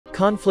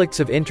Conflicts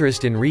of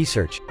interest in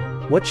research.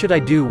 What should I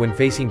do when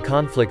facing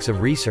conflicts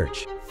of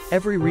research?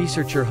 Every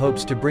researcher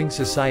hopes to bring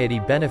society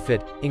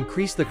benefit,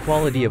 increase the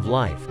quality of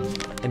life,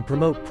 and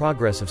promote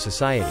progress of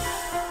society.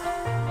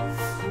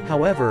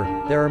 However,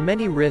 there are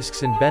many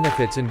risks and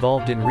benefits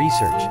involved in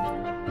research.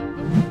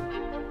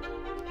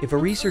 If a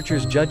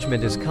researcher's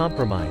judgment is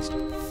compromised,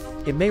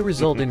 it may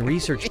result in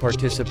research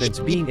participants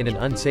being in an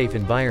unsafe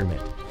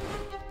environment.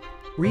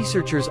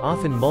 Researchers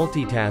often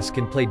multitask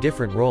and play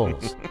different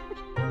roles.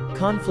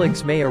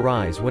 Conflicts may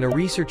arise when a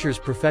researcher's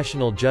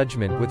professional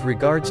judgment with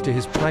regards to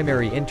his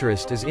primary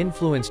interest is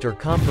influenced or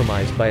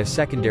compromised by a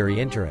secondary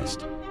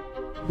interest.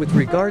 With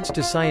regards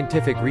to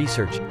scientific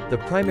research, the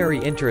primary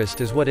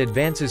interest is what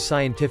advances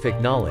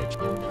scientific knowledge,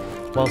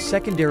 while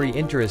secondary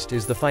interest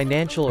is the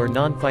financial or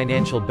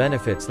non-financial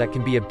benefits that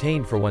can be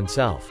obtained for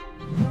oneself.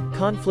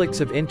 Conflicts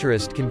of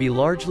interest can be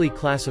largely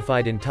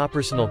classified in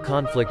interpersonal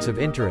conflicts of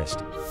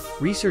interest,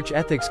 Research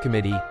Ethics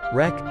Committee,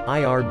 REC,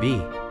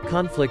 IRB,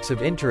 conflicts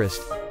of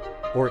interest,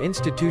 or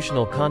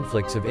institutional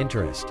conflicts of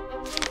interest.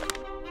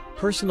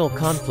 Personal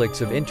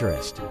conflicts of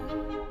interest.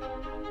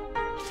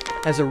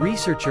 As a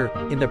researcher,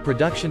 in the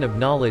production of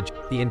knowledge,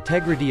 the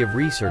integrity of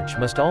research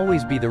must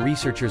always be the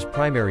researcher's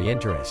primary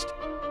interest.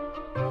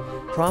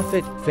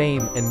 Profit,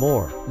 fame, and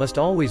more must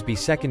always be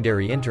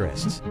secondary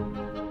interests.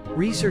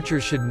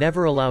 Researchers should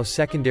never allow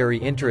secondary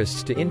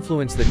interests to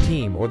influence the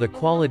team or the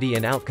quality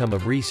and outcome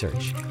of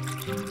research.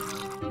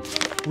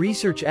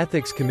 Research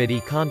Ethics Committee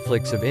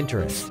conflicts of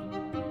interest.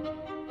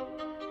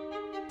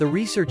 The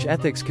Research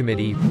Ethics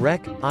Committee,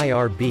 REC,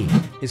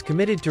 IRB, is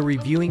committed to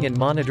reviewing and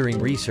monitoring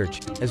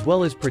research, as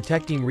well as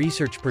protecting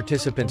research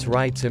participants'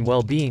 rights and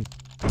well-being.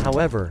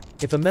 However,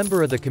 if a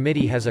member of the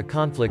committee has a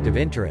conflict of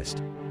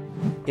interest,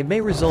 it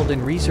may result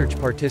in research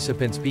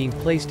participants being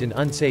placed in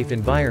unsafe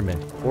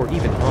environment, or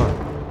even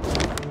harm.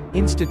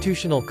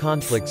 Institutional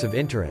conflicts of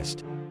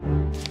interest.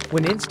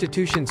 When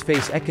institutions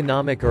face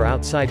economic or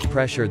outside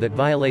pressure that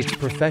violates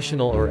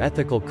professional or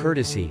ethical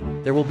courtesy,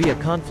 there will be a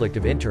conflict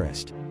of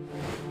interest.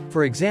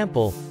 For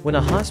example, when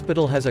a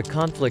hospital has a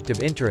conflict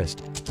of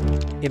interest,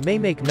 it may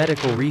make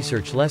medical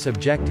research less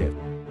objective,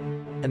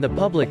 and the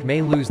public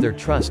may lose their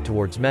trust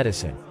towards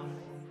medicine.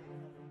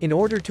 In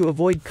order to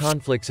avoid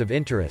conflicts of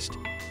interest,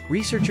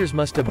 researchers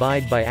must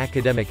abide by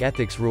academic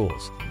ethics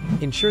rules,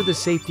 ensure the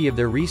safety of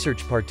their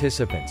research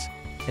participants,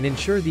 and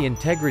ensure the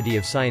integrity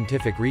of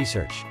scientific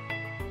research.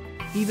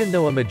 Even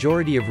though a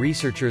majority of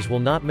researchers will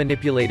not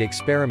manipulate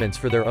experiments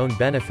for their own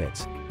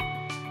benefits,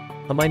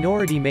 a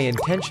minority may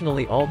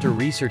intentionally alter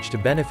research to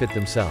benefit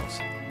themselves,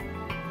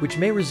 which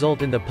may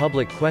result in the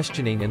public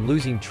questioning and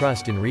losing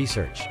trust in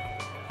research.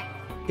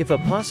 If a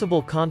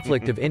possible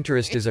conflict of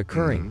interest is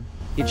occurring,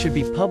 it should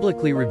be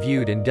publicly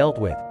reviewed and dealt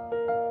with.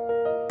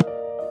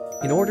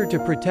 In order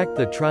to protect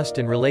the trust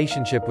and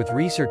relationship with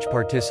research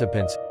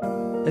participants,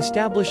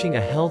 establishing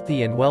a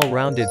healthy and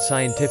well-rounded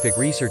scientific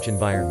research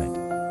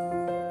environment